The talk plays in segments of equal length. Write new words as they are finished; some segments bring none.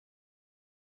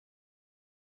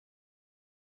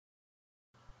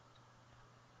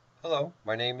Hello,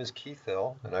 my name is Keith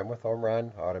Hill and I'm with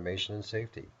Omron Automation and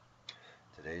Safety.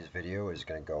 Today's video is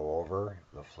going to go over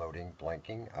the floating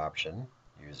blanking option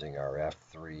using our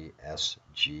F3SG-RA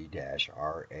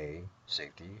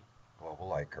safety global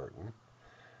light curtain,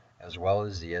 as well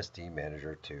as the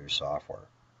Manager2 software.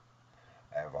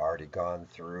 I have already gone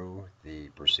through the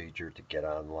procedure to get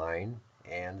online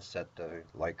and set the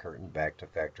light curtain back to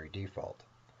factory default.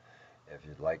 If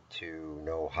you'd like to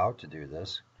know how to do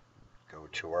this, go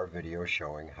to our video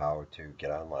showing how to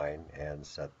get online and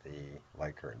set the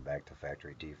light curtain back to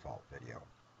factory default video.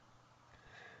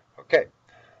 Okay,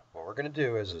 what we're going to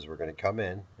do is we're going to come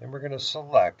in and we're going to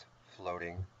select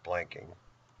floating blanking.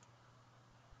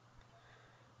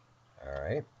 All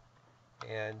right,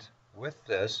 and with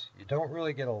this, you don't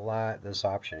really get this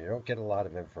option, you don't get a lot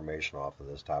of information off of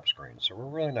this top screen, so we're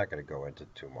really not going to go into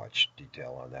too much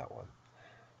detail on that one.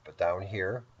 But down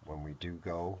here, when we do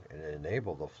go and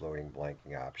enable the floating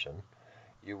blanking option,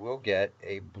 you will get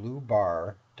a blue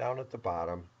bar down at the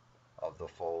bottom of the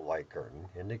full light curtain,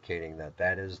 indicating that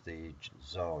that is the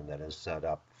zone that is set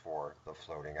up for the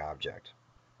floating object.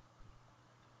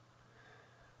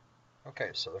 Okay,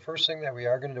 so the first thing that we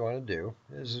are going to want to do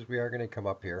is we are going to come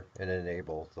up here and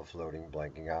enable the floating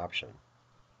blanking option.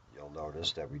 You'll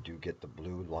notice that we do get the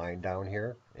blue line down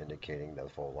here, indicating that the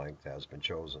full length has been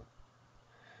chosen.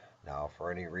 Now, if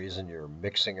for any reason you're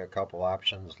mixing a couple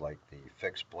options like the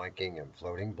fixed blanking and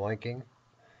floating blanking,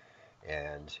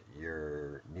 and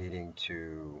you're needing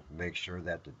to make sure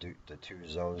that the two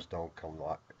zones don't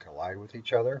collide with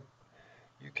each other,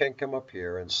 you can come up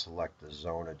here and select the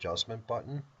zone adjustment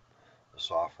button. The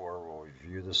software will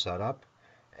review the setup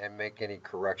and make any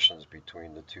corrections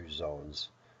between the two zones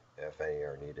if any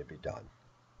are needed to be done.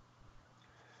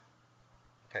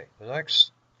 Okay, the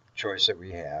next choice that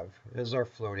we have is our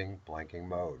floating blanking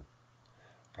mode.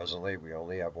 Presently we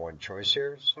only have one choice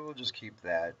here, so we'll just keep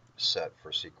that set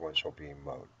for sequential beam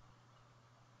mode.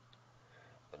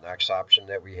 The next option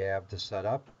that we have to set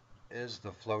up is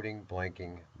the floating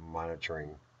blanking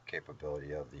monitoring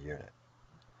capability of the unit.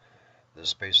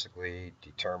 This basically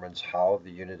determines how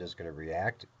the unit is going to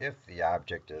react if the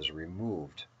object is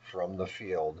removed from the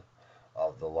field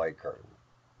of the light curtain.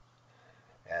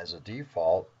 As a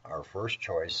default, our first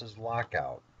choice is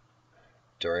lockout.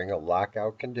 During a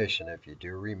lockout condition, if you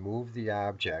do remove the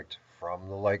object from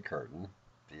the light curtain,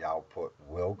 the output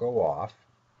will go off.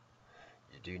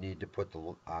 You do need to put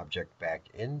the object back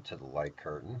into the light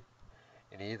curtain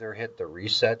and either hit the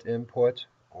reset input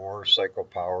or cycle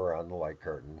power on the light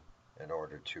curtain in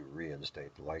order to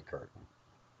reinstate the light curtain.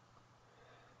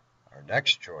 Our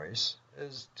next choice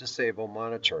is disable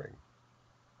monitoring.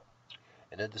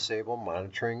 In a disable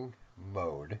monitoring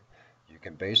mode, you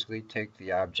can basically take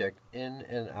the object in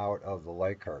and out of the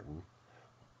light curtain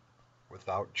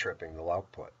without tripping the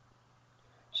output.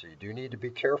 So you do need to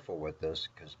be careful with this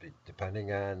because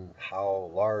depending on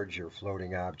how large your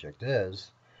floating object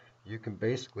is, you can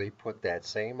basically put that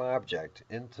same object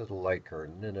into the light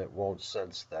curtain and it won't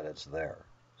sense that it's there.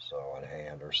 So on a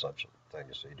hand or such a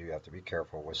thing. So you do have to be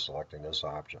careful with selecting this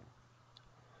option.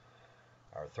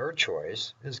 Our third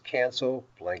choice is cancel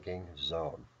blanking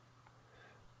zone.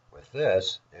 With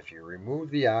this, if you remove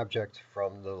the object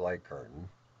from the light curtain,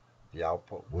 the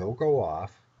output will go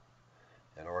off.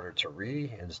 In order to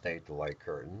reinstate the light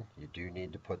curtain, you do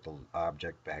need to put the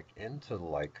object back into the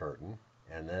light curtain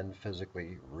and then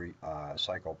physically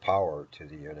cycle power to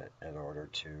the unit in order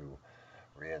to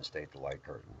reinstate the light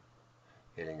curtain.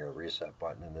 Hitting a reset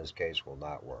button in this case will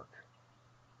not work.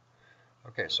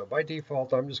 Okay, so by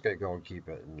default, I'm just going to go and keep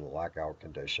it in the lockout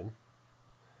condition.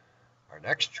 Our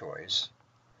next choice,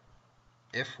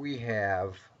 if we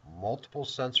have multiple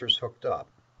sensors hooked up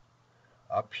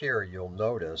here you'll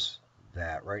notice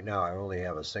that right now I only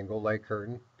have a single light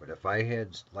curtain, but if I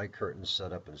had light curtains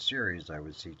set up in series, I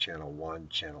would see channel 1,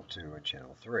 channel 2, and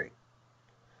channel 3.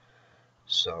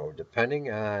 So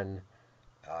depending on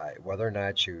whether or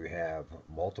not you have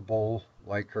multiple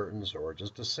light curtains or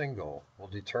just a single will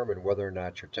determine whether or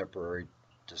not your temporary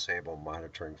disable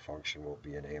monitoring function will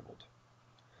be enabled.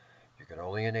 You can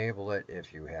only enable it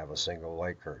if you have a single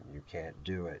light curtain. You can't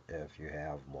do it if you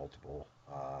have multiple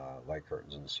light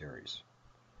curtains in series.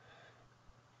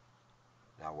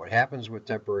 Now what happens with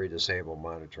temporary disable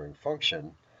monitoring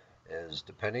function is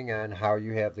depending on how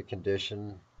you have the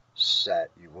condition set,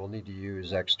 you will need to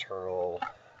use external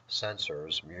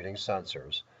sensors, muting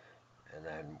sensors, and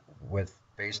then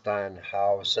based on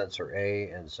how sensor A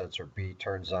and sensor B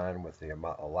turns on with the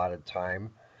allotted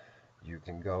time, you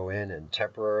can go in and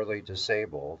temporarily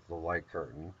disable the light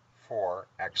curtain for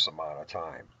X amount of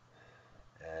time.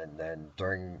 And then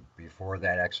before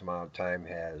that X amount of time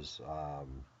has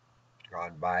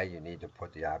gone by, you need to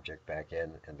put the object back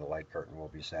in and the light curtain will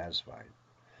be satisfied.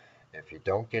 If you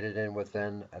don't get it in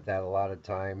within that allotted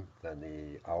time, then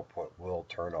the output will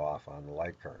turn off on the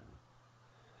light curtain.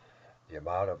 The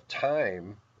amount of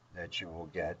time that you will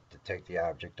get to take the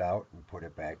object out and put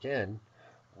it back in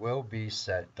will be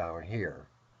set down here.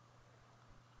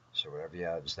 So whatever you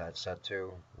have that set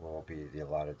to will be the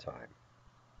allotted time.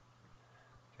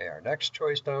 Okay, our next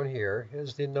choice down here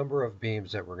is the number of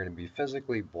beams that we're going to be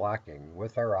physically blocking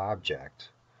with our object.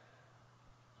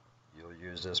 You'll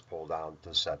use this pull down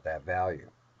to set that value.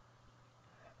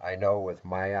 I know with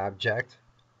my object,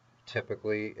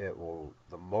 typically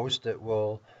the most it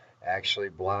will actually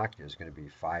block is going to be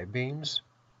 5 beams.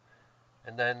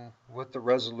 And then with the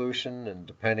resolution and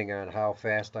depending on how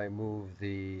fast I move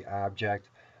the object,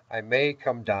 I may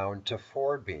come down to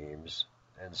 4 beams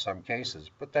in some cases,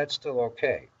 but that's still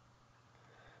okay.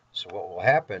 So what will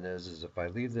happen is if I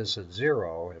leave this at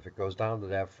 0, if it goes down to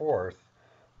that 4th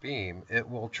beam, it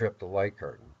will trip the light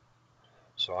curtain.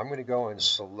 So I'm going to go and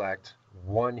select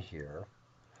 1 here,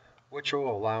 which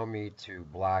will allow me to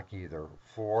block either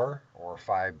 4 or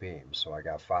 5 beams. So I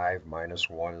got 5 minus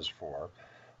 1 is 4.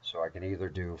 So I can either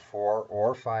do 4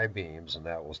 or 5 beams, and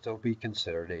that will still be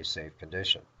considered a safe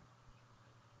condition.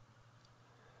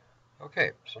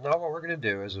 Okay, so now what we're going to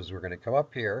do is we're going to come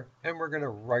up here and we're going to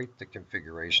write the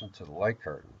configuration to the light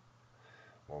curtain.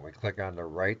 When we click on the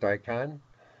right icon,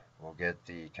 we'll get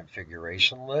the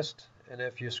configuration list, and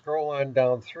if you scroll on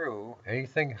down through,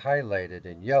 anything highlighted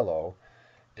in yellow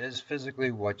is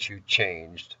physically what you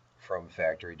changed from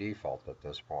factory default at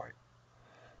this point.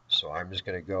 So I'm just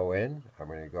going to go in, I'm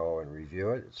going to go and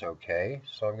review it, it's okay,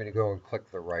 so I'm going to go and click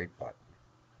the right button.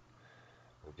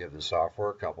 We'll give the software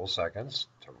a couple seconds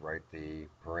to write the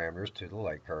parameters to the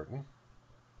light curtain,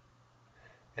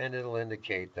 and it'll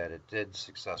indicate that it did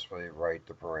successfully write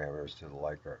the parameters to the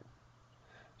light curtain.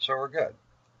 So we're good.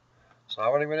 So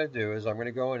now what I'm going to do is I'm going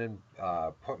to go in and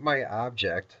put my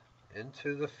object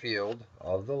into the field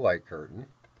of the light curtain,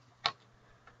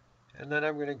 and then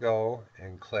I'm going to go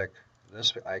and click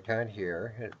this icon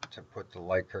here to put the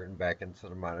light curtain back into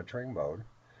the monitoring mode.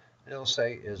 And it'll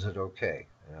say, is it okay?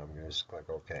 And I'm going to just click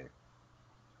OK.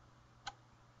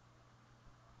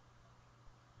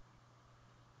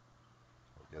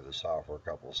 We'll give the software a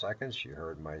couple of seconds. You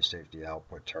heard my safety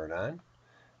output turn on,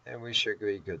 and we should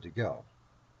be good to go.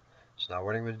 So now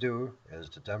what I'm going to do is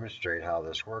to demonstrate how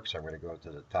this works, I'm going to go to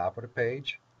the top of the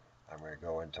page, I'm going to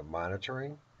go into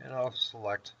monitoring, and I'll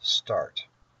select Start.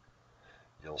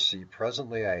 You'll see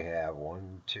presently I have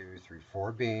 1, 2, 3,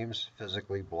 4 beams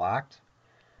physically blocked.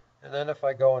 And then if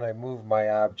I go and I move my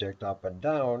object up and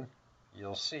down,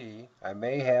 you'll see I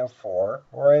may have 4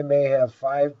 or I may have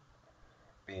 5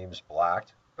 beams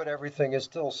blocked, but everything is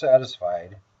still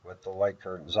satisfied with the light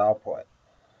curtain's output.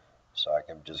 So I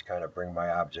can just kind of bring my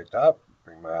object up,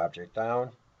 bring my object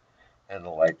down, and the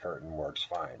light curtain works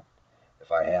fine.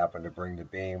 If I happen to bring the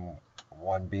beam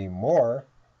 1 beam more,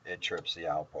 it trips the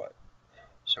output.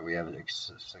 So we have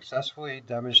successfully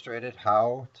demonstrated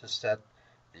how to set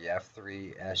the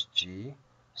F3SG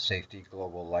safety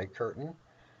global light curtain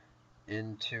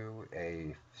into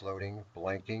a floating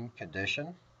blanking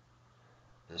condition.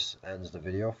 This ends the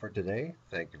video for today.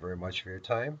 Thank you very much for your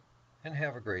time, and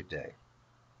have a great day.